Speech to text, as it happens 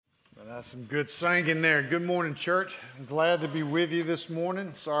That's some good singing there. Good morning, church. I'm glad to be with you this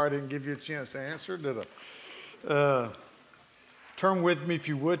morning. Sorry I didn't give you a chance to answer. Turn with me, if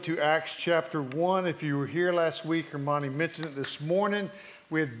you would, to Acts chapter 1. If you were here last week, or Monty mentioned it this morning,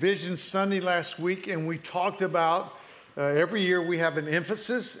 we had Vision Sunday last week, and we talked about every year we have an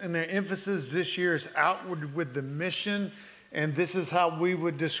emphasis, and the emphasis this year is outward with the mission, and this is how we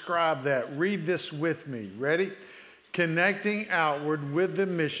would describe that. Read this with me. Ready? Connecting outward with the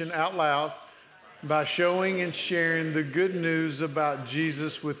mission out loud by showing and sharing the good news about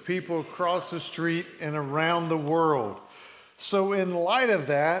Jesus with people across the street and around the world. So in light of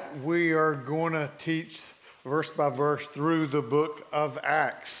that, we are going to teach verse by verse through the book of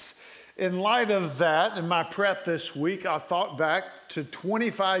Acts. In light of that, in my prep this week, I thought back to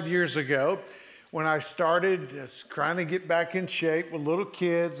 25 years ago when I started trying to get back in shape with little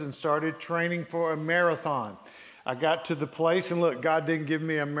kids and started training for a marathon. I got to the place, and look, God didn't give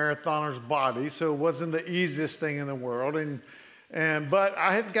me a marathoner's body, so it wasn't the easiest thing in the world. But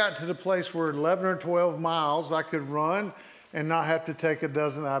I had got to the place where 11 or 12 miles I could run and not have to take a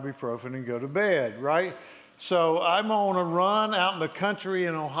dozen ibuprofen and go to bed, right? So I'm on a run out in the country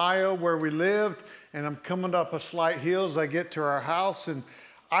in Ohio where we lived, and I'm coming up a slight hill as I get to our house, and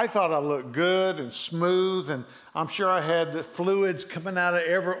I thought I looked good and smooth, and I'm sure I had the fluids coming out of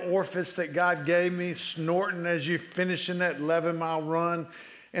every orifice that God gave me, snorting as you're finishing that 11-mile run.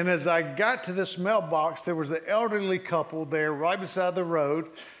 And as I got to this mailbox, there was an elderly couple there right beside the road,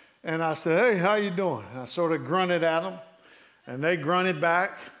 and I said, "Hey, how you doing?" And I sort of grunted at them, and they grunted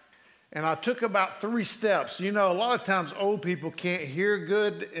back, and I took about 3 steps. You know, a lot of times old people can't hear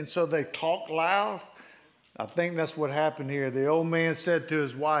good, and so they talk loud. I think that's what happened here. The old man said to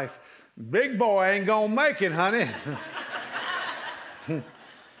his wife, "Big boy ain't gonna make it, honey."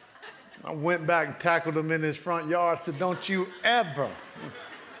 I went back and tackled him in his front yard. I said, "Don't you ever."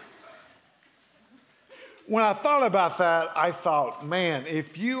 When I thought about that, I thought, man,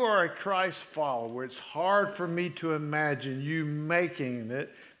 if you are a Christ follower, it's hard for me to imagine you making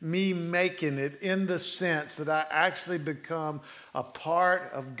it, me making it in the sense that I actually become a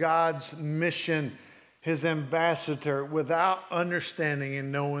part of God's mission, His ambassador, without understanding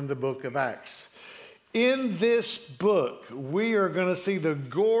and knowing the book of Acts. In this book, we are going to see the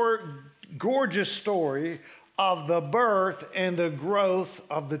gorgeous story of the birth and the growth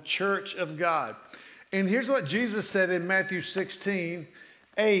of the church of God. And here's what Jesus said in Matthew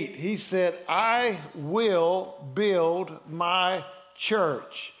 16:8. He said, "I will build my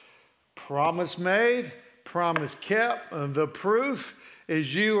church." Promise made, promise kept. The proof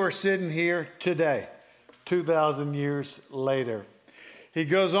is you are sitting here today. 2,000 years later. He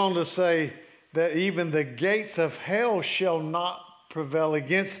goes on to say that even the gates of hell shall not prevail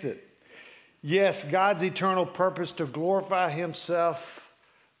against it. Yes, God's eternal purpose to glorify Himself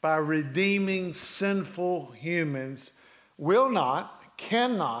by redeeming sinful humans will not,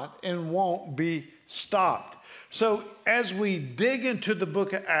 cannot, and won't be stopped. So as we dig into the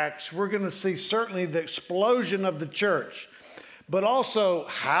book of Acts, we're going to see certainly the explosion of the church, but also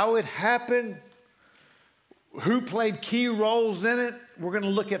how it happened, who played key roles in it. We're going to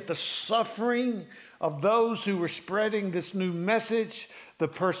look at the suffering of those who were spreading this new message, the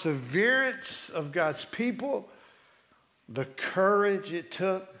perseverance of God's people, the courage it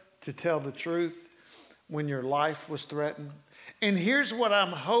took to tell the truth when your life was threatened. And here's what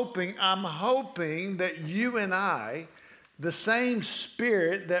I'm hoping. I'm hoping that you and I, the same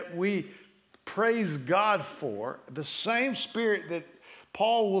spirit that we praise God for, the same spirit that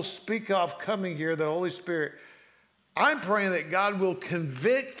Paul will speak of coming here, the Holy Spirit. I'm praying that God will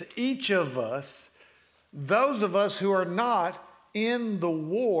convict each of us, those of us who are not in the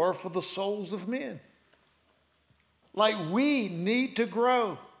war for the souls of men. Like, we need to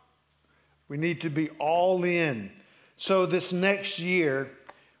grow. We need to be all in. So this next year,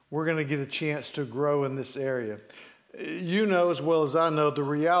 we're going to get a chance to grow in this area. You know as well as I know, the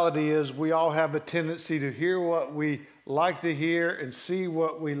reality is we all have a tendency to hear what we like to hear and see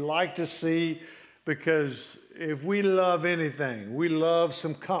what we like to see, because if we love anything, we love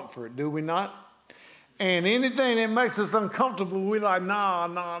some comfort, do we not? And anything that makes us uncomfortable, we like, nah.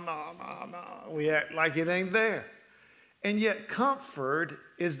 We act like it ain't there. And yet comfort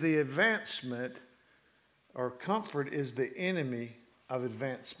is the advancement, or comfort is the enemy of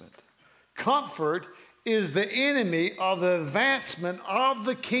advancement. Comfort is the enemy of the advancement of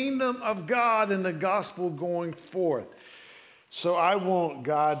the kingdom of God and the gospel going forth. So I want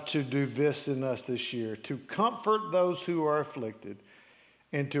God to do this in us this year, to comfort those who are afflicted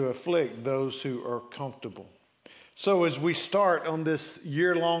and to afflict those who are comfortable. So as we start on this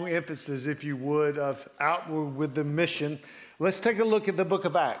year-long emphasis, if you would, of outward with the mission, Let's take a look at the book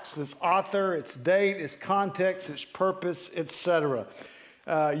of Acts, its author, its date, its context, its purpose, etc.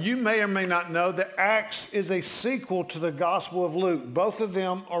 You may or may not know that Acts is a sequel to the Gospel of Luke. Both of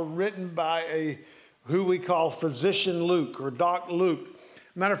them are written by who we call physician Luke or Doc Luke.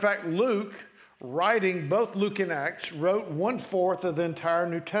 Matter of fact, Luke, writing both Luke and Acts, wrote 1/4 of the entire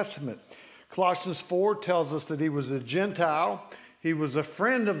New Testament. Colossians 4 tells us that he was a Gentile, he was a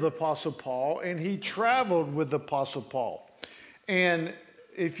friend of the Apostle Paul, and he traveled with the Apostle Paul. And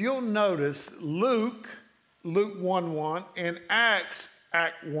if you'll notice, Luke 1:1, and Acts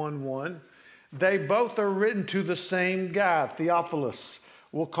 1:1, they both are written to the same guy, Theophilus.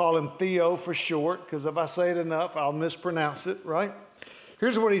 We'll call him Theo for short, because if I say it enough, I'll mispronounce it, right?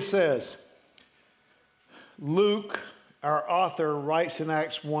 Here's what he says. Luke, our author, writes in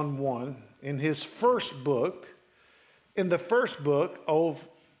Acts 1:1, in his first book, in the first book, O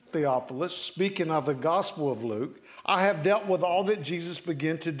Theophilus, speaking of the Gospel of Luke, I have dealt with all that Jesus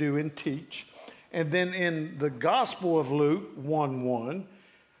began to do and teach. And then in the Gospel of Luke 1:1,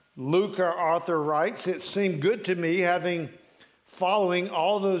 Luke, our author, writes, it seemed good to me, following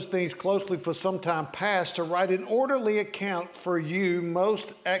all those things closely for some time past, to write an orderly account for you,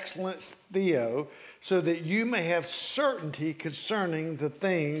 most excellent Theo, so that you may have certainty concerning the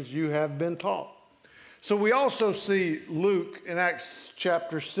things you have been taught. So we also see Luke in Acts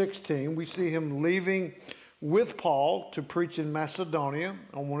chapter 16. We see him leaving with Paul to preach in Macedonia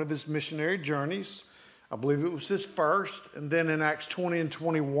on one of his missionary journeys. I believe it was his first. And then in Acts 20 and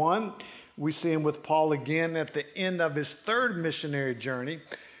 21, we see him with Paul again at the end of his third missionary journey.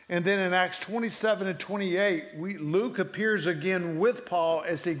 And then in Acts 27 and 28, Luke appears again with Paul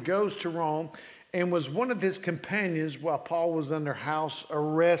as he goes to Rome and was one of his companions while Paul was under house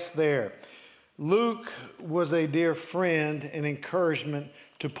arrest there. Luke was a dear friend and encouragement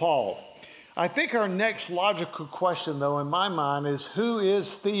to Paul. I think our next logical question, though, in my mind is, who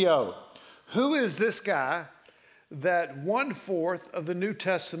is Theo? Who is this guy that 1/4 of the New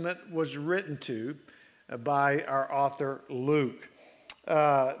Testament was written to by our author Luke?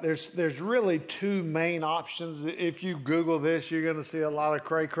 There's really two main options. If you Google this, you're going to see a lot of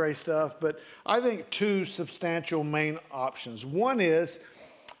cray-cray stuff, but I think two substantial main options. One is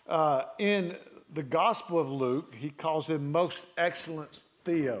in the Gospel of Luke, he calls him most excellent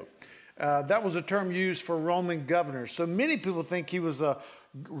Theo. That was a term used for Roman governors. So many people think he was a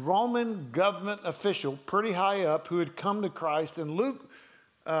Roman government official, pretty high up, who had come to Christ. And Luke,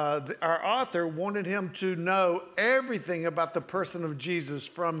 our author, wanted him to know everything about the person of Jesus,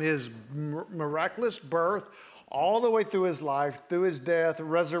 from his miraculous birth all the way through his life, through his death,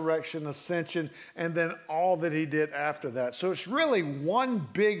 resurrection, ascension, and then all that he did after that. So it's really one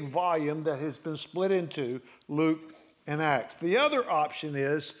big volume that has been split into Luke and Acts. The other option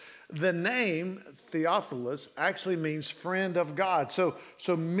is the name Theophilus actually means friend of God. So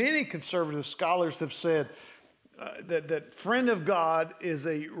many conservative scholars have said that friend of God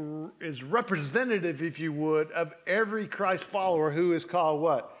is representative, if you would, of every Christ follower who is called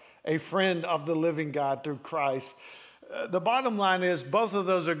what? A friend of the living God through Christ. The bottom line is both of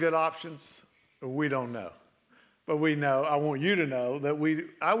those are good options. We don't know. But we know, I want you to know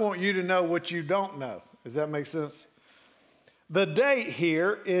I want you to know what you don't know. Does that make sense? The date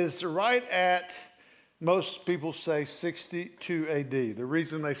here is right at, most people say 62 AD. The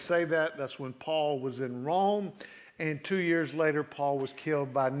reason they say that's when Paul was in Rome, and 2 years later Paul was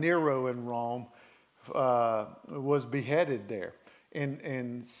killed by Nero in Rome, was beheaded there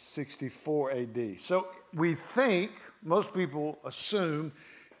in 64 AD. So we think, most people assume,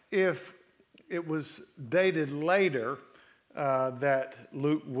 if it was dated later, that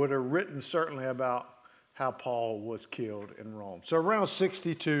Luke would have written certainly about how Paul was killed in Rome. So around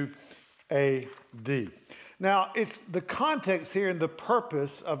 62 AD. Now, it's the context here and the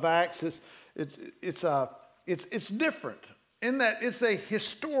purpose of Acts it's different in that it's a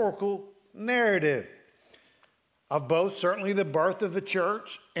historical narrative of both certainly the birth of the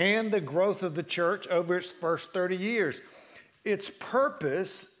church and the growth of the church over its first 30 years. Its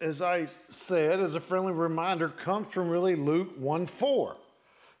purpose, as I said, as a friendly reminder, comes from really Luke 1:4.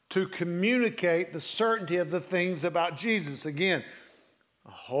 To communicate the certainty of the things about Jesus. Again, a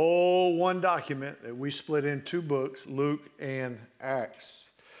whole one document that we split in two books, Luke and Acts.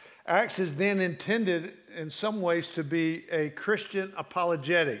 Acts is then intended in some ways to be a Christian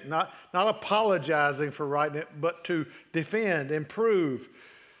apologetic, not apologizing for writing it, but to defend and prove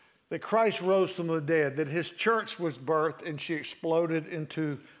that Christ rose from the dead, that his church was birthed and she exploded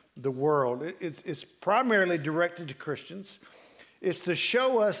into the world. It's primarily directed to Christians. It's to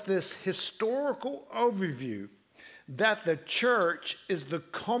show us this historical overview that the church is the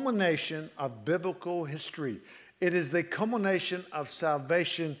culmination of biblical history. It is the culmination of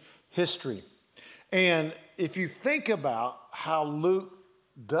salvation history. And if you think about how Luke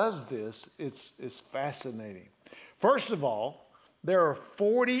does this, it's fascinating. First of all, there are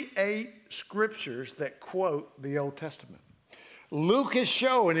 48 scriptures that quote the Old Testament. Luke is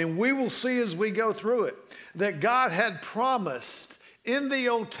showing, and we will see as we go through it, that God had promised in the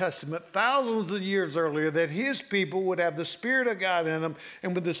Old Testament, thousands of years earlier, that his people would have the Spirit of God in them,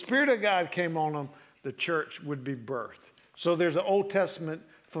 and when the Spirit of God came on them, the church would be birthed. So there's an Old Testament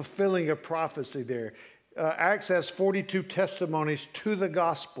fulfilling of prophecy there. Acts has 42 testimonies to the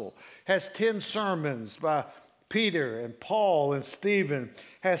gospel, has 10 sermons by Peter and Paul and Stephen,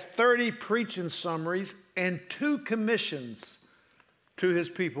 has 30 preaching summaries and 2 commissions to his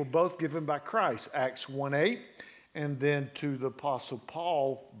people, both given by Christ, Acts 1:8, and then to the Apostle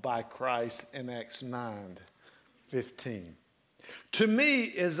Paul by Christ in Acts 9:15. To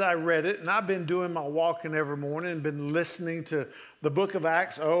me, as I read it, and I've been doing my walking every morning and been listening to the book of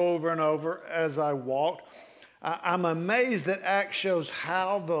Acts over and over as I walked, I'm amazed that Acts shows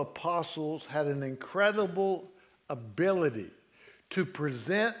how the apostles had an incredible ability to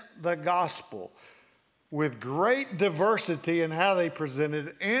present the gospel with great diversity in how they presented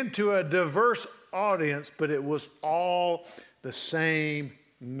it and to a diverse audience, but it was all the same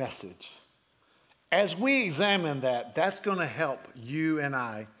message. As we examine that, that's going to help you and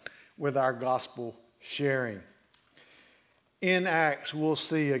I with our gospel sharing. In Acts, we'll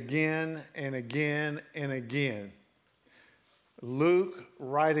see again and again and again Luke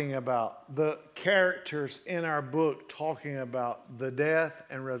writing about the characters in our book talking about the death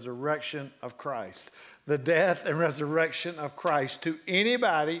and resurrection of Christ. The death and resurrection of Christ to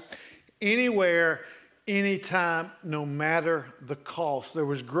anybody, anywhere, anytime, no matter the cost. There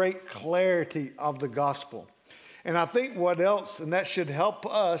was great clarity of the gospel. And I think what else, and that should help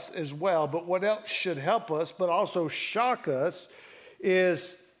us as well, but what else should help us, but also shock us,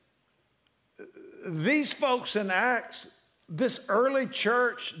 is these folks in Acts, this early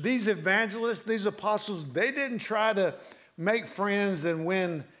church, these evangelists, these apostles, they didn't try to make friends and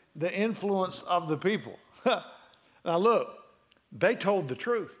win the influence of the people. Now look, they told the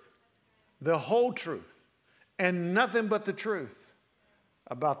truth, the whole truth, and nothing but the truth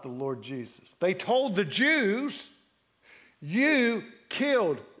about the Lord Jesus. They told the Jews, you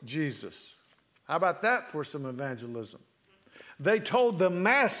killed Jesus. How about that for some evangelism? They told the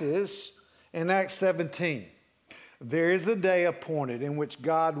masses in Acts 17, there is the day appointed in which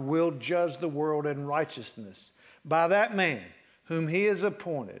God will judge the world in righteousness by that man whom he has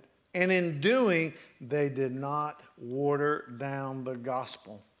appointed. And in doing, they did not water down the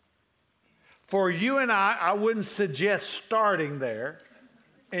gospel. For you and I wouldn't suggest starting there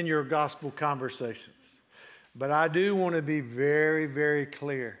in your gospel conversations. But I do want to be very, very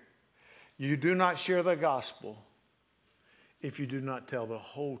clear. You do not share the gospel if you do not tell the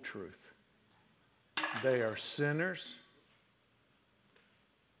whole truth. They are sinners,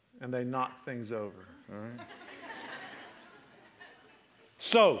 and they knock things over. All right?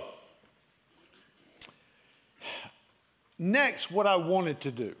 So, next, what I wanted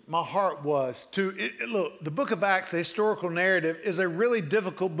to do, my heart was to, look, the book of Acts, the historical narrative, is a really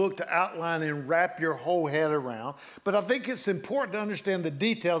difficult book to outline and wrap your whole head around. But I think it's important to understand the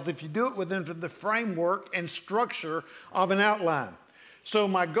details if you do it within the framework and structure of an outline. So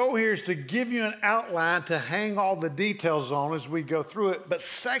my goal here is to give you an outline to hang all the details on as we go through it. But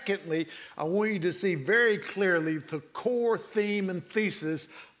secondly, I want you to see very clearly the core theme and thesis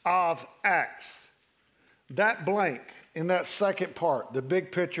of Acts. That blank in that second part, the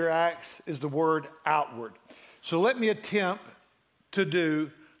big picture Acts, is the word outward. So let me attempt to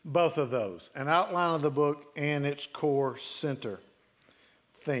do both of those, an outline of the book and its core center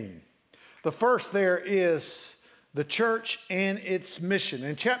theme. The first there is the church and its mission.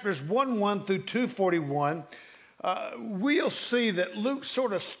 In chapters 1:1 through 2:41, we'll see that Luke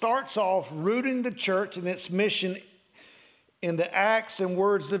sort of starts off rooting the church and its mission in the acts and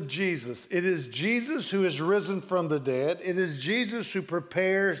words of Jesus. It is Jesus who is risen from the dead. It is Jesus who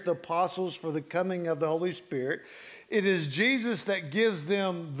prepares the apostles for the coming of the Holy Spirit. It is Jesus that gives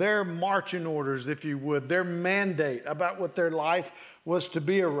them their marching orders, if you would, their mandate about what their life was to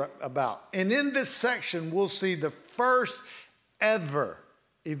be about. And in this section, we'll see the first ever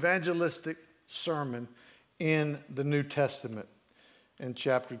evangelistic sermon in the New Testament in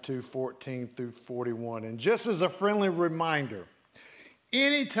chapter 2, 14 through 41. And just as a friendly reminder,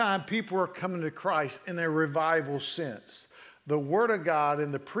 anytime people are coming to Christ in a revival sense, the Word of God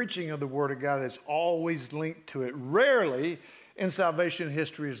and the preaching of the Word of God is always linked to it. Rarely in salvation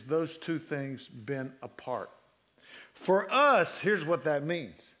history has those two things been apart. For us, here's what that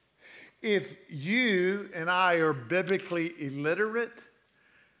means. If you and I are biblically illiterate,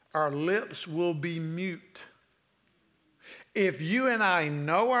 our lips will be mute. If you and I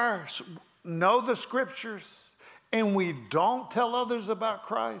know the scriptures and we don't tell others about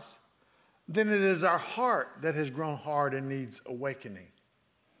Christ, then it is our heart that has grown hard and needs awakening.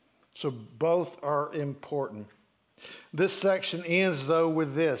 So both are important. This section ends, though,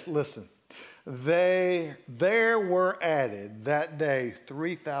 with this. Listen. There were added that day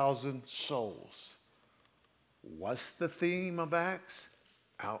 3,000 souls. What's the theme of Acts?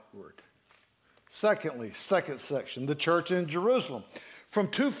 Outward. Secondly, second section, the church in Jerusalem. From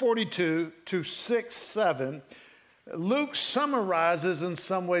 2:42 to 6:7, Luke summarizes in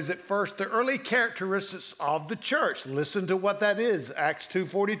some ways at first the early characteristics of the church. Listen to what that is, Acts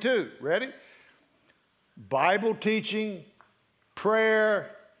 2:42. Ready? Bible teaching,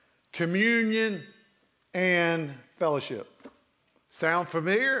 prayer, communion, and fellowship. Sound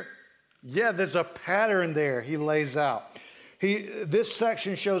familiar? Yeah, there's a pattern there he lays out. This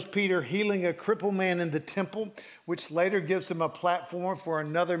section shows Peter healing a crippled man in the temple, which later gives him a platform for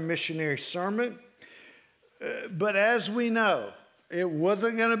another missionary sermon. But as we know, it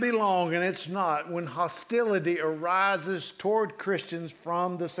wasn't going to be long, and it's not, when hostility arises toward Christians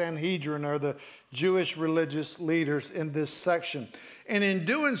from the Sanhedrin, or the Jewish religious leaders in this section. And in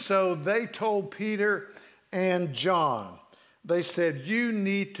doing so, they told Peter and John, they said, you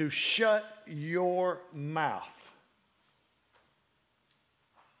need to shut your mouth.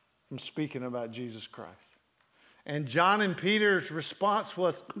 I'm speaking about Jesus Christ. And John and Peter's response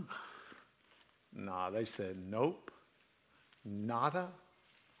was, they said, nope, nada.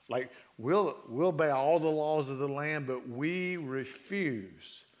 Like, we'll obey all the laws of the land, but we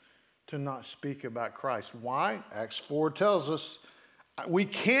refuse to not speak about Christ. Why? Acts 4 tells us we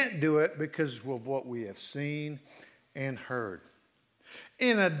can't do it because of what we have seen and heard.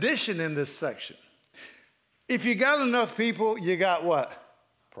 In addition, in this section, if you got enough people, you got what?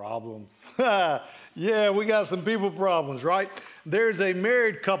 Problems. Yeah, we got some people problems, right? There's a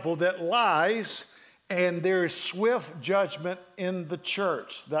married couple that lies, and there is swift judgment in the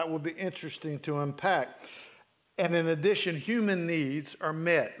church. That will be interesting to unpack. And in addition, human needs are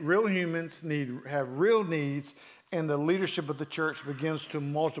met. Real humans have real needs, and the leadership of the church begins to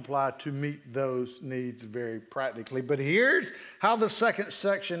multiply to meet those needs very practically. But here's how the second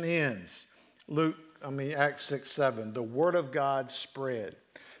section ends. Acts 6:7. The word of God spread.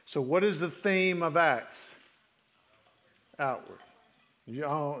 So what is the theme of Acts? Outward.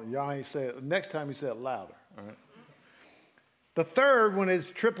 Y'all ain't say it. Next time you say it louder. All right. The third one is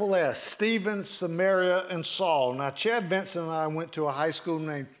triple S, Stephen, Samaria, and Saul. Now, Chad Vincent and I went to a high school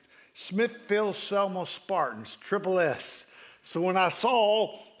named Smithfield Selma Spartans, triple S. So when I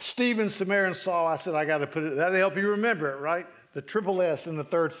saw Stephen, Samaria, and Saul, I said, I got to put it, that'll help you remember it, right? The triple S in the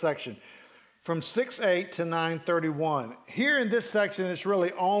third section. From 6:8 to 9:31. Here in this section, it's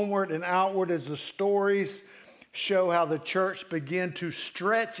really onward and outward as the stories show how the church began to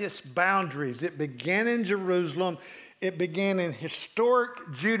stretch its boundaries. It began in Jerusalem. It began in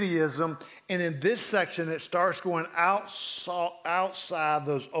historic Judaism, and in this section, it starts going outside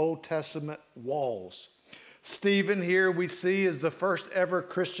those Old Testament walls. Stephen here we see is the first ever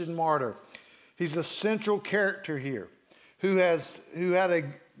Christian martyr. He's a central character here who had a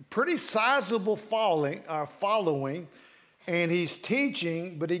pretty sizable following, and he's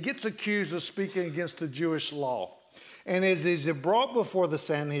teaching, but he gets accused of speaking against the Jewish law. And as he's brought before the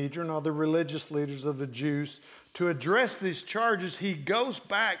Sanhedrin, or the religious leaders of the Jews, to address these charges, he goes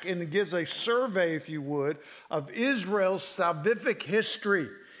back and gives a survey, if you would, of Israel's salvific history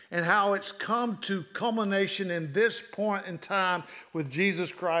and how it's come to culmination in this point in time with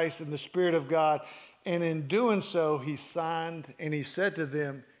Jesus Christ and the Spirit of God. And in doing so, he signed and he said to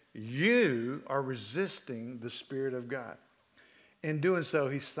them, you are resisting the Spirit of God. In doing so,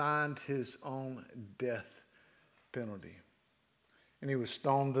 he signed his own death penalty. And he was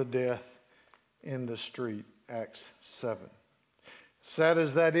stoned to death in the street, Acts 7. Sad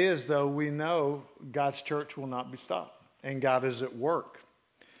as that is, though, we know God's church will not be stopped, and God is at work.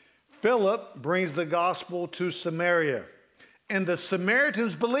 Philip brings the gospel to Samaria, and the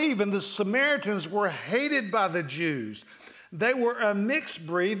Samaritans believe, and the Samaritans were hated by the Jews. They were a mixed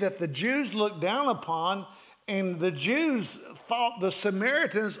breed that the Jews looked down upon, and the Jews thought the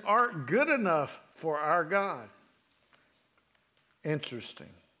Samaritans aren't good enough for our God. Interesting.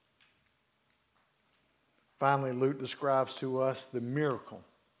 Finally, Luke describes to us the miracle.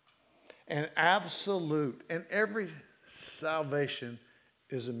 And absolute, and every salvation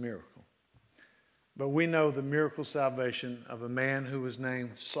is a miracle. But we know the miracle salvation of a man who was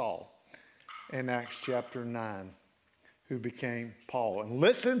named Saul in Acts chapter 9, who became Paul. And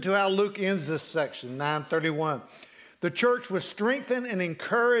listen to how Luke ends this section, 9:31. The church was strengthened and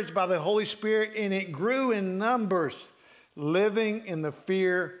encouraged by the Holy Spirit, and it grew in numbers, living in the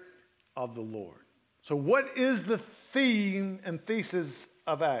fear of the Lord. So what is the theme and thesis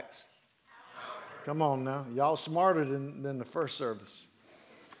of Acts? Come on now. Y'all smarter than the first service.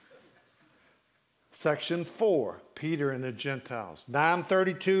 Section 4, Peter and the Gentiles,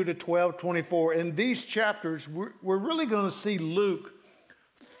 9:32 to 12:24. In these chapters, we're really going to see Luke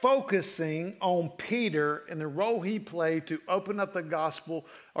focusing on Peter and the role he played to open up the gospel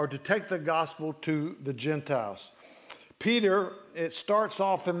or to take the gospel to the Gentiles. Peter, it starts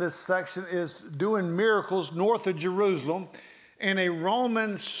off in this section, is doing miracles north of Jerusalem, and a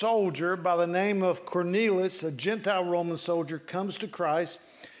Roman soldier by the name of Cornelius, a Gentile Roman soldier, comes to Christ.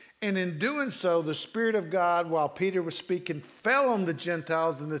 And in doing so, the Spirit of God, while Peter was speaking, fell on the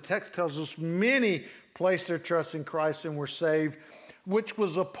Gentiles. And the text tells us many placed their trust in Christ and were saved, which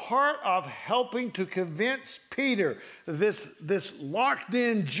was a part of helping to convince Peter, this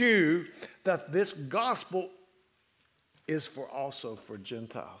locked-in Jew, that this gospel is also for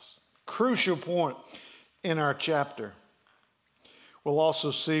Gentiles. Crucial point in our chapter. We'll also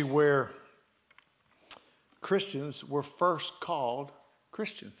see where Christians were first called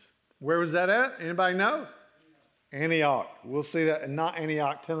Christians. Where was that at? Anybody know? Antioch. We'll see that, and not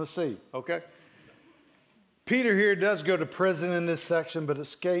Antioch, Tennessee. Okay? Peter here does go to prison in this section, but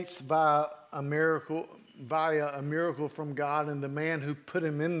escapes via a miracle from God, and the man who put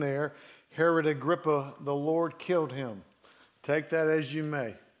him in there, Herod Agrippa, the Lord killed him. Take that as you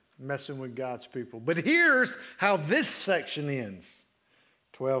may, messing with God's people. But here's how this section ends.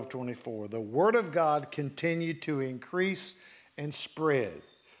 12:24. The word of God continued to increase and spread.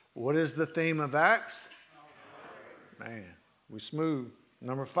 What is the theme of Acts? Man, we smooth.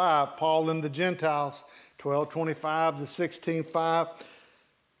 Number 5, Paul and the Gentiles, 12:25 to 16:5.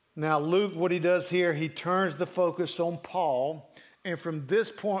 Now Luke, what he does here, he turns the focus on Paul. And from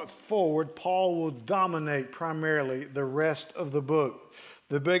this point forward, Paul will dominate primarily the rest of the book.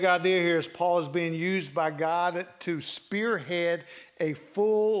 The big idea here is Paul is being used by God to spearhead a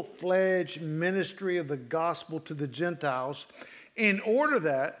full-fledged ministry of the gospel to the Gentiles in order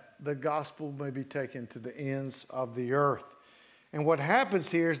that the gospel may be taken to the ends of the earth. And what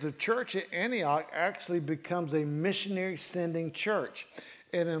happens here is the church at Antioch actually becomes a missionary sending church.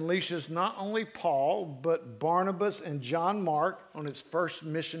 It unleashes not only Paul, but Barnabas and John Mark on its first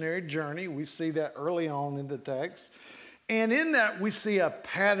missionary journey. We see that early on in the text. And in that, we see a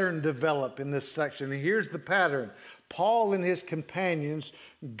pattern develop in this section. And here's the pattern. Paul and his companions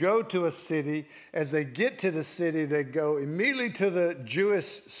go to a city. As they get to the city, they go immediately to the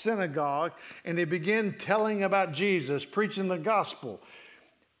Jewish synagogue, and they begin telling about Jesus, preaching the gospel.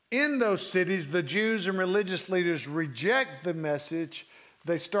 In those cities, the Jews and religious leaders reject the message.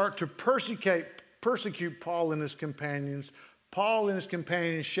 They start to persecute Paul and his companions. Paul and his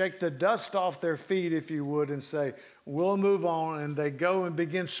companions shake the dust off their feet, if you would, and say, we'll move on. And they go and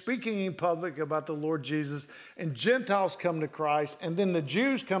begin speaking in public about the Lord Jesus. And Gentiles come to Christ. And then the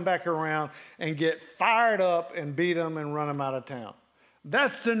Jews come back around and get fired up and beat them and run them out of town.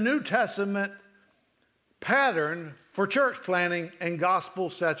 That's the New Testament pattern for church planting and gospel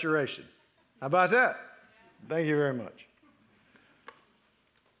saturation. How about that? Thank you very much.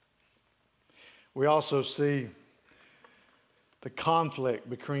 We also see the conflict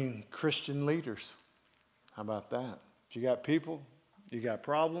between Christian leaders. How about that? You got people, you got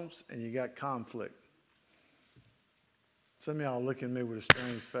problems, and you got conflict. Some of y'all looking at me with a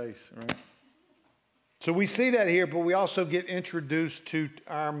strange face, right? So we see that here, but we also get introduced to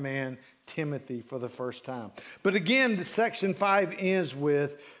our man Timothy for the first time. But again, the section 5 ends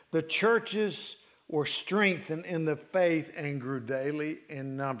with the churches were strengthened in the faith and grew daily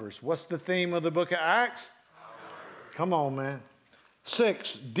in numbers. What's the theme of the book of Acts? Come on, man.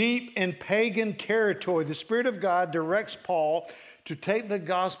 6, deep in pagan territory, the Spirit of God directs Paul to take the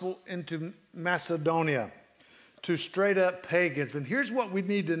gospel into Macedonia, to straight up pagans. And here's what we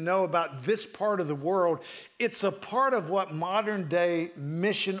need to know about this part of the world. It's a part of what modern day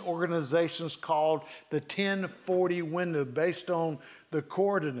mission organizations called the 1040 window, based on the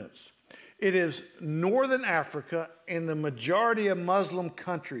coordinates. It is northern Africa and the majority of Muslim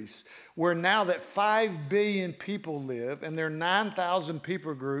countries where now that 5 billion people live, and there are 9,000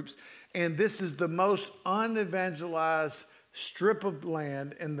 people groups, and this is the most unevangelized strip of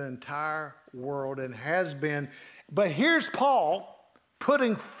land in the entire world and has been. But here's Paul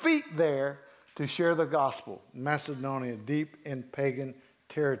putting feet there to share the gospel. Macedonia, deep in pagan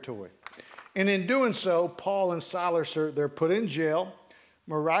territory. And in doing so, Paul and Silas they're put in jail,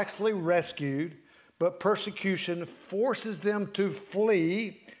 miraculously rescued, but persecution forces them to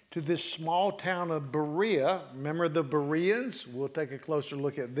flee to this small town of Berea. Remember the Bereans? We'll take a closer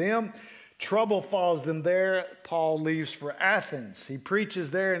look at them. Trouble follows them there. Paul leaves for Athens. He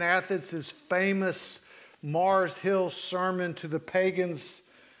preaches there in Athens his famous Mars Hill sermon to the pagans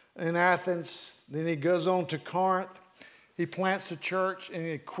in Athens. Then he goes on to Corinth. He plants a church and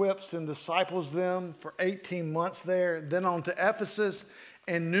he equips and disciples them for 18 months there. Then on to Ephesus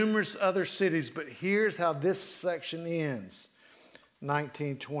and numerous other cities. But here's how this section ends.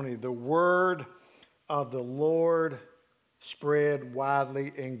 19:20. The word of the Lord spread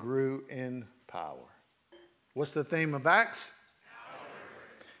widely and grew in power. What's the theme of Acts?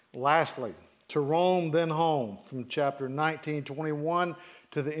 Power. Lastly, to Rome, then home, from chapter 19:21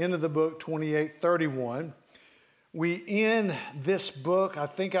 to the end of the book, 28:31. We end this book, I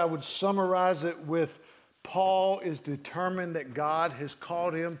think I would summarize it with Paul is determined that God has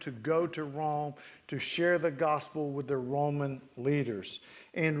called him to go to Rome to share the gospel with the Roman leaders.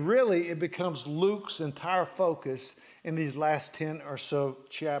 And really, it becomes Luke's entire focus in these last 10 or so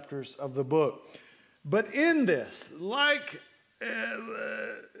chapters of the book. But in this,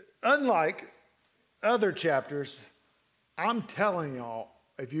 unlike other chapters, I'm telling y'all,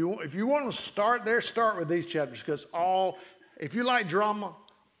 if you want to start there, start with these chapters, because if you like drama,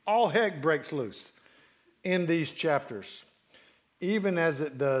 all heck breaks loose in these chapters. Even as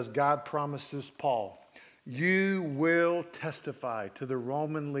it does, God promises Paul, you will testify to the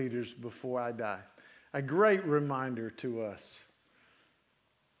Roman leaders before I die. A great reminder to us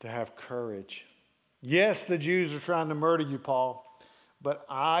to have courage. Yes, the Jews are trying to murder you, Paul, but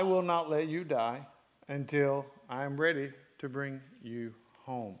I will not let you die until I am ready to bring you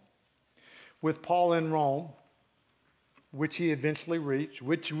home. With Paul in Rome, which he eventually reached,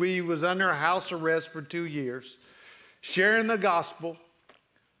 which he was under house arrest for 2 years, sharing the gospel,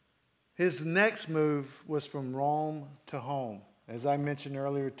 his next move was from Rome to home. As I mentioned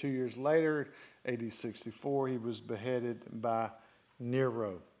earlier, 2 years later, AD 64, he was beheaded by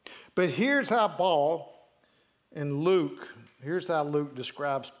Nero. But here's how Luke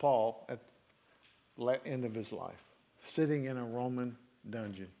describes Paul at the end of his life, sitting in a Roman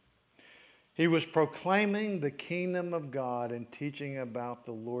dungeon. He was proclaiming the kingdom of God and teaching about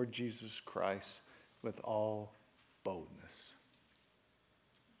the Lord Jesus Christ with all boldness.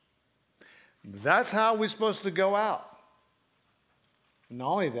 That's how we're supposed to go out. Not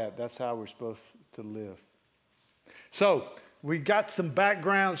only that, that's how we're supposed to live. So, we got some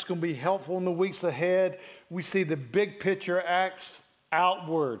background that's going to be helpful in the weeks ahead. We see the big picture Acts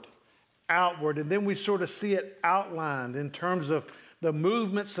outward. And then we sort of see it outlined in terms of the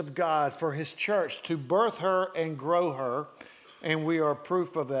movements of God for his church to birth her and grow her. And we are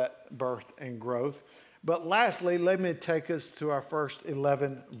proof of that birth and growth. But lastly, let me take us to our first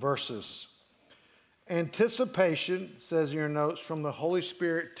 11 verses. Anticipation, says in your notes, from the Holy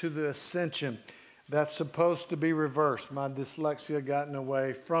Spirit to the ascension. That's supposed to be reversed. My dyslexia got in the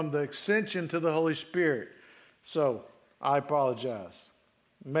way. From the ascension to the Holy Spirit. So, I apologize.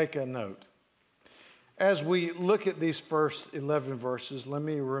 Make a note. As we look at these first 11 verses, let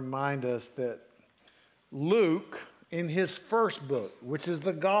me remind us that Luke, in his first book, which is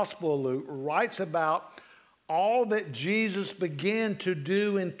the Gospel of Luke, writes about all that Jesus began to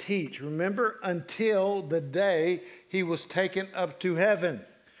do and teach. Remember, until the day he was taken up to heaven.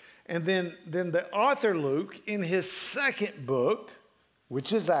 And then the author Luke, in his second book,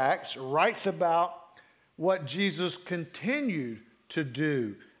 which is Acts, writes about what Jesus continued to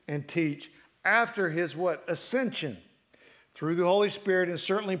do and teach after his ascension through the Holy Spirit, and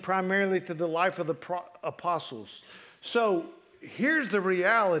certainly primarily through the life of the apostles. So here's the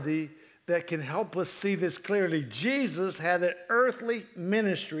reality that can help us see this clearly. Jesus had an earthly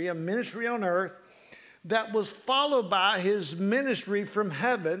ministry, a ministry on earth, that was followed by his ministry from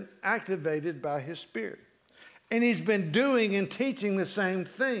heaven, activated by his Spirit. And he's been doing and teaching the same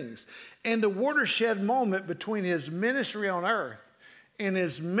things. And the watershed moment between his ministry on earth and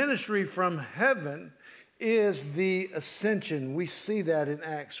his ministry from heaven is the ascension. We see that in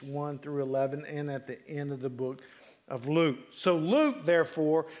Acts 1 through 11 and at the end of the book of Luke. So Luke,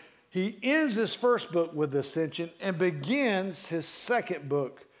 therefore, he ends his first book with the ascension and begins his second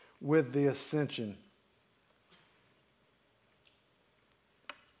book with the ascension.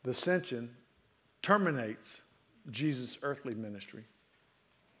 The ascension terminates Jesus' earthly ministry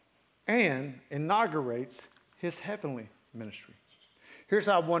and inaugurates his heavenly ministry. Here's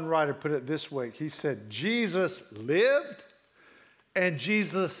how one writer put it this way. He said, Jesus lived and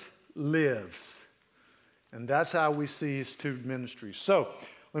Jesus lives. And that's how we see his two ministries. So,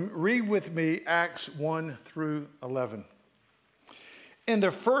 read with me Acts 1 through 11. In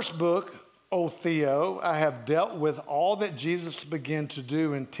the first book O Theo, I have dealt with all that Jesus began to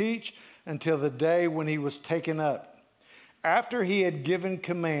do and teach until the day when he was taken up. After he had given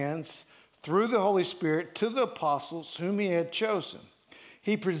commands through the Holy Spirit to the apostles whom he had chosen,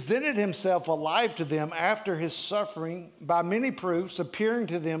 he presented himself alive to them after his suffering by many proofs, appearing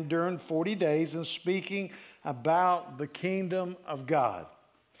to them during 40 days and speaking about the kingdom of God.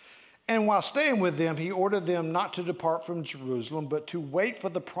 And while staying with them, he ordered them not to depart from Jerusalem, but to wait for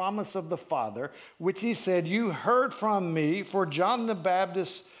the promise of the Father, which he said, you heard from me, for John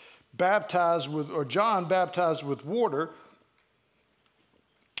baptized with water,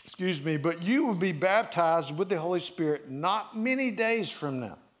 but you will be baptized with the Holy Spirit not many days from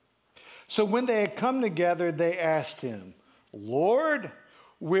now. So when they had come together, they asked him, Lord,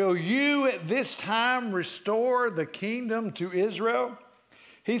 will you at this time restore the kingdom to Israel?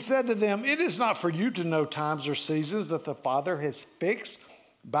 He said to them, it is not for you to know times or seasons that the Father has fixed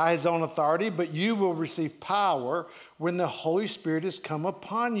by his own authority, but you will receive power when the Holy Spirit has come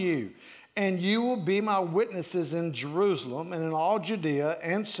upon you. And you will be my witnesses in Jerusalem and in all Judea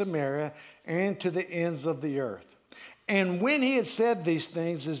and Samaria and to the ends of the earth. And when he had said these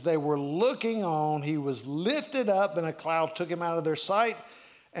things, as they were looking on, he was lifted up, and a cloud took him out of their sight.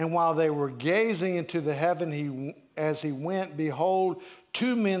 And while they were gazing into the heaven, as he went, behold,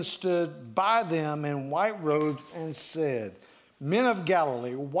 two men stood by them in white robes and said, Men of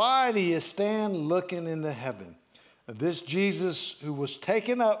Galilee, why do you stand looking into heaven? This Jesus who was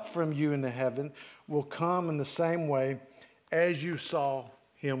taken up from you into heaven will come in the same way as you saw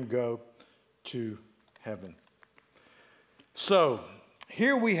him go to heaven. So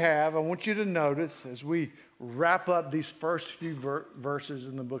here we have, I want you to notice as we wrap up these first few verses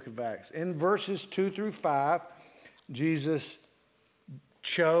in the book of Acts. In verses 2 through 5, Jesus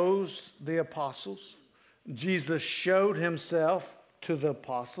chose the apostles. Jesus showed himself to the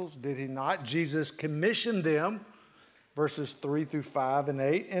apostles, did he not? Jesus commissioned them. Verses 3 through 5 and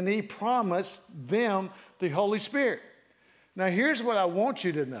 8, and he promised them the Holy Spirit. Now, here's what I want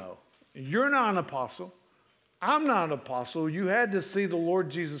you to know. You're not an apostle. I'm not an apostle. You had to see the Lord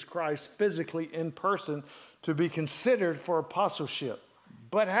Jesus Christ physically in person to be considered for apostleship.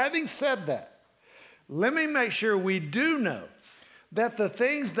 But having said that, let me make sure we do know that the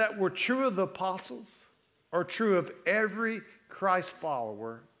things that were true of the apostles are true of every Christ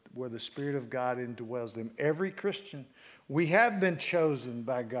follower where the Spirit of God indwells them. Every Christian, we have been chosen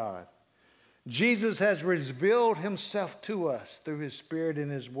by God. Jesus has revealed himself to us through his Spirit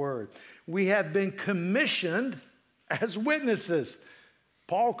and his word. We have been commissioned as witnesses.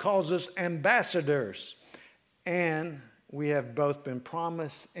 Paul calls us ambassadors. And we have both been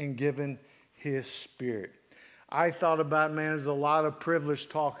promised and given his Spirit. I thought about, man, there's a lot of privilege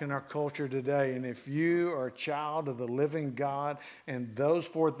talk in our culture today. And if you are a child of the living God and those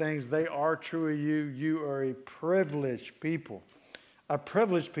four things, they are true of you, you are a privileged people. A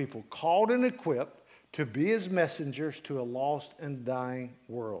privileged people called and equipped to be his messengers to a lost and dying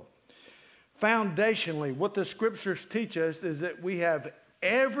world. Foundationally, what the scriptures teach us is that we have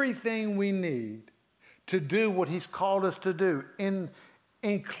everything we need to do what he's called us to do,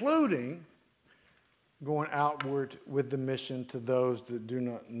 including going outward with the mission to those that do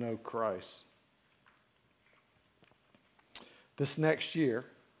not know Christ. This next year,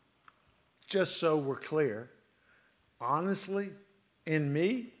 just so we're clear, honestly, in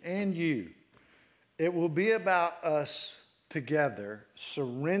me and you, it will be about us together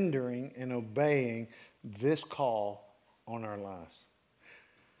surrendering and obeying this call on our lives.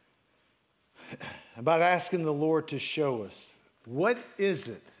 About asking the Lord to show us, what is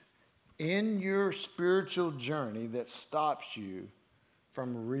it in your spiritual journey that stops you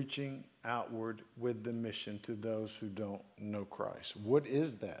from reaching outward with the mission to those who don't know Christ? What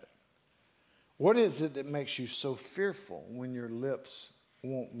is that? What is it that makes you so fearful when your lips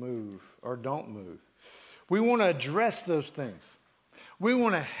won't move or don't move? We want to address those things. We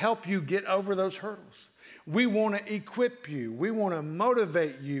want to help you get over those hurdles. We want to equip you. We want to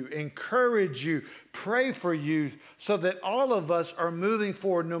motivate you, encourage you, pray for you so that all of us are moving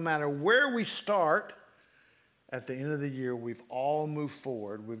forward no matter where we start. At the end of the year, we've all moved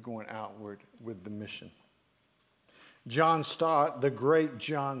forward with going outward with the mission. John Stott, the great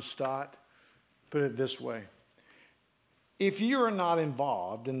John Stott, put it this way. If you are not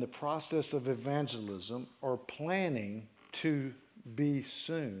involved in the process of evangelism or planning to be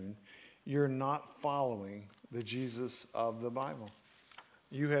soon, you're not following the Jesus of the Bible.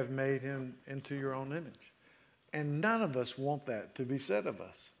 You have made him into your own image. And none of us want that to be said of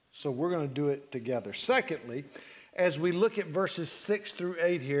us. So we're going to do it together. Secondly, as we look at verses 6 through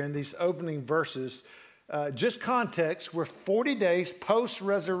 8 here in these opening verses, just context, we're 40 days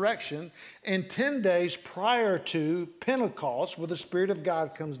post-resurrection and 10 days prior to Pentecost, where the Spirit of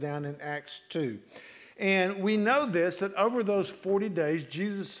God comes down in Acts 2. And we know this, that over those 40 days,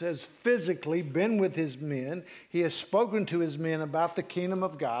 Jesus has physically been with his men. He has spoken to his men about the kingdom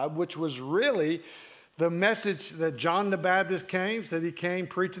of God, which was really the message that John the Baptist came, said he came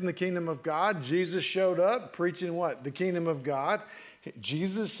preaching the kingdom of God. Jesus showed up preaching what? The kingdom of God.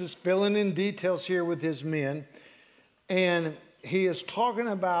 Jesus is filling in details here with his men. And he is talking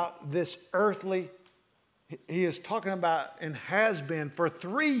about this earthly, he is talking about and has been for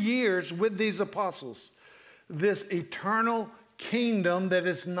 3 years with these apostles, this eternal kingdom that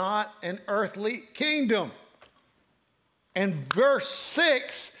is not an earthly kingdom. And verse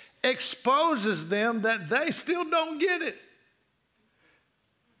 6 exposes them that they still don't get it.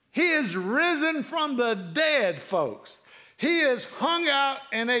 He is risen from the dead, folks. He has hung out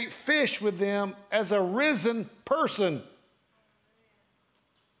and ate fish with them as a risen person.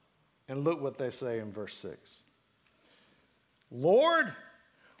 And look what they say in verse 6. Lord,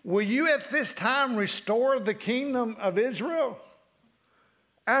 will you at this time restore the kingdom of Israel?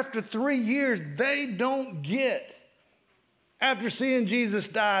 After 3 years, they don't get. After seeing Jesus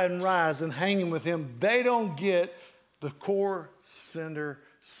die and rise and hanging with him, they don't get the core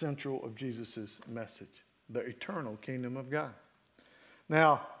central of Jesus' message, the eternal kingdom of God.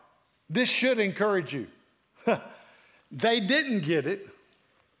 Now, this should encourage you. They didn't get it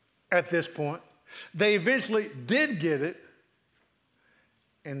at this point. They eventually did get it.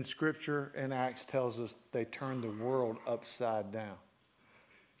 And Scripture in Acts tells us they turned the world upside down.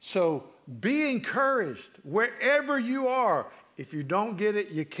 So be encouraged wherever you are. If you don't get it,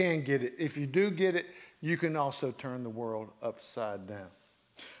 you can get it. If you do get it, you can also turn the world upside down.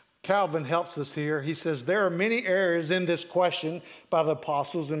 Calvin helps us here. He says, there are many errors in this question by the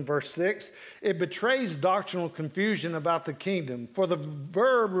apostles in verse 6. It betrays doctrinal confusion about the kingdom. For the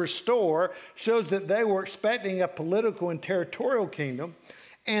verb restore shows that they were expecting a political and territorial kingdom.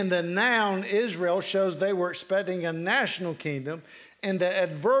 And the noun Israel shows they were expecting a national kingdom. And the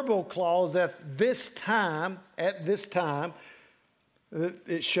adverbial clause at this time, it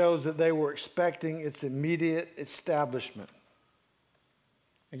shows that they were expecting its immediate establishment.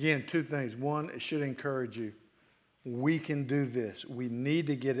 Again, two things. One, it should encourage you. We can do this. We need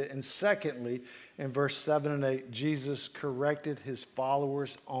to get it. And secondly, in verse 7 and 8, Jesus corrected his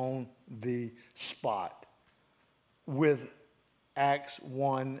followers on the spot with Acts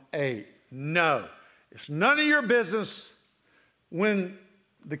 1:8. No, it's none of your business when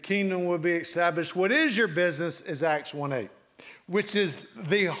the kingdom will be established. What is your business is Acts 1:8, which is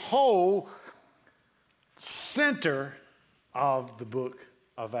the whole center of the book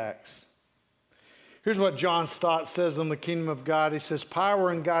of Acts. Here's what John Stott says on the kingdom of God. He says,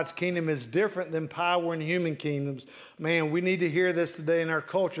 power in God's kingdom is different than power in human kingdoms. Man, we need to hear this today in our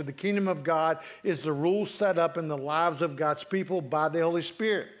culture. The kingdom of God is the rules set up in the lives of God's people by the Holy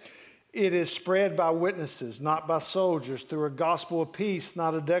Spirit. It is spread by witnesses, not by soldiers, through a gospel of peace,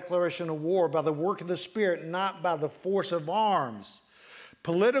 not a declaration of war, by the work of the Spirit, not by the force of arms,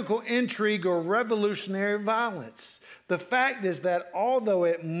 political intrigue, or revolutionary violence. The fact is that although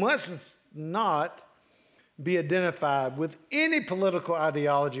it must not be identified with any political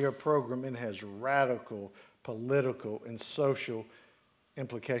ideology or program, it has radical political and social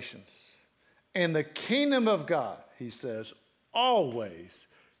implications. And the kingdom of God, he says, always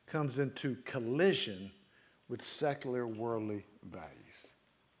comes into collision with secular worldly values.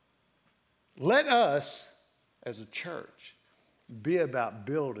 Let us, as a church, be about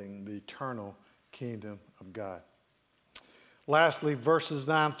building the eternal kingdom of God. Lastly, verses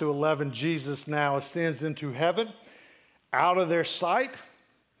 9 through 11, Jesus now ascends into heaven, out of their sight,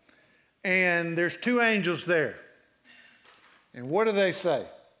 and there's two angels there. And what do they say?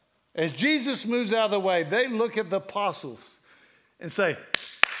 As Jesus moves out of the way, they look at the apostles and say,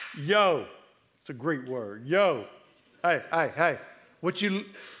 yo, it's a Greek word, yo, hey,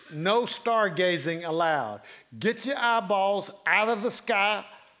 no stargazing allowed. Get your eyeballs out of the sky.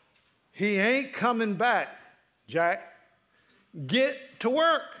 He ain't coming back, Jack. Get to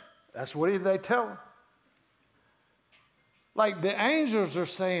work. That's what they tell him. Like the angels are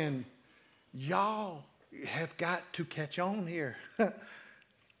saying, y'all have got to catch on here.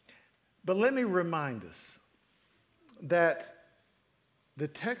 But let me remind us that the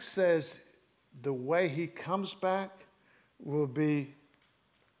text says the way he comes back will be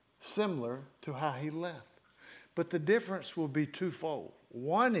similar to how he left. But the difference will be twofold.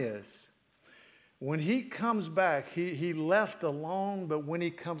 One is, when he comes back, he left alone, but when he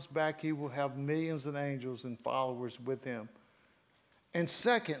comes back, he will have millions of angels and followers with him. And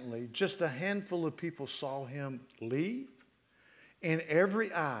secondly, just a handful of people saw him leave, and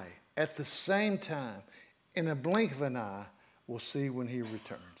every eye at the same time, in a blink of an eye, will see when he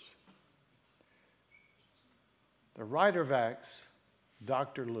returns. The writer of Acts,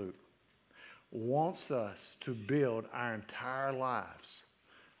 Dr. Luke, wants us to build our entire lives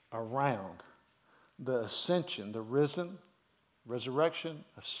around the ascension, the resurrection,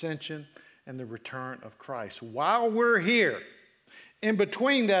 ascension, and the return of Christ. While we're here, in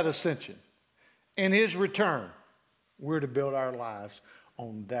between that ascension and his return, we're to build our lives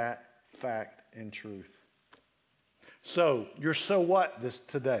on that fact and truth. So, your so what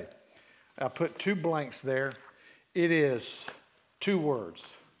today? I put 2 blanks there. It is 2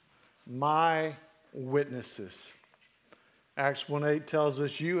 words. My witnesses. Acts 1:8 tells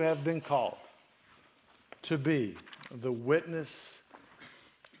us you have been called to be the witness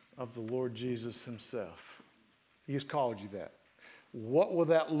of the Lord Jesus himself. He has called you that. What will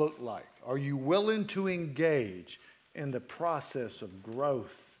that look like? Are you willing to engage in the process of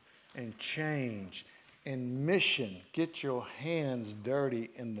growth and change and mission? Get your hands dirty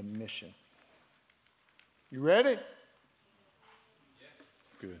in the mission. You ready? Yeah.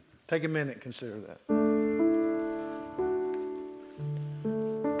 Good. Take a minute and consider that.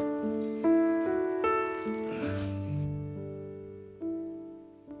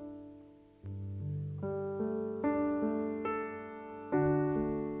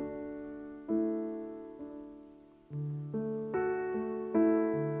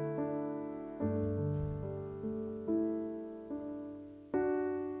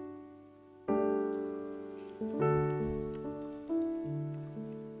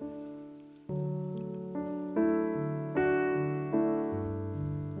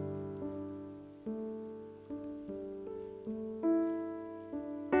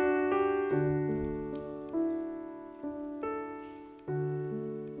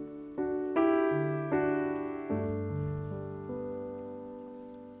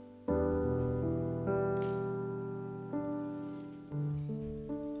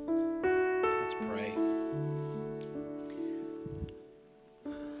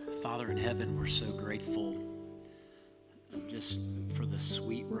 Father in heaven, we're so grateful just for the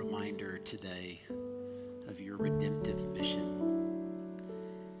sweet reminder today of your redemptive mission.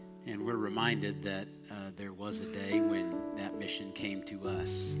 And we're reminded that there was a day when that mission came to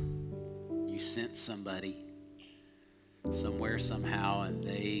us. You sent somebody somewhere, somehow, and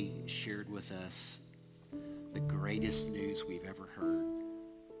they shared with us the greatest news we've ever heard.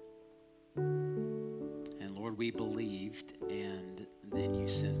 And Lord, we believed, and then you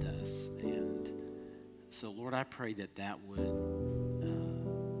sent us. And so, Lord, I pray that that would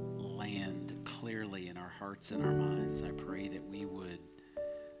land clearly in our hearts and our minds. I pray that we would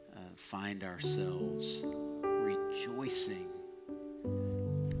find ourselves rejoicing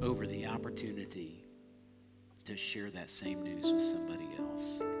over the opportunity to share that same news with somebody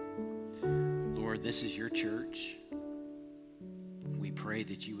else. Lord, this is your church. We pray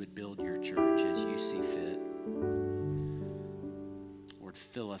that you would build your church as you see fit. Lord,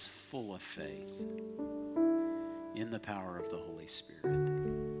 fill us full of faith in the power of the Holy Spirit,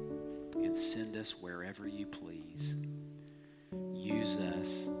 and send us wherever you please. Use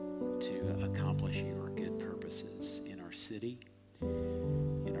us to accomplish your good purposes in our city,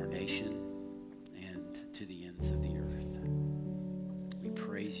 in our nation, and to the ends of the earth. We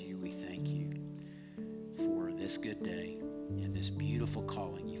praise you, we thank you for this good day and this beautiful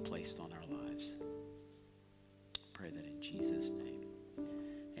calling you've placed on our lives. I pray that in Jesus' name.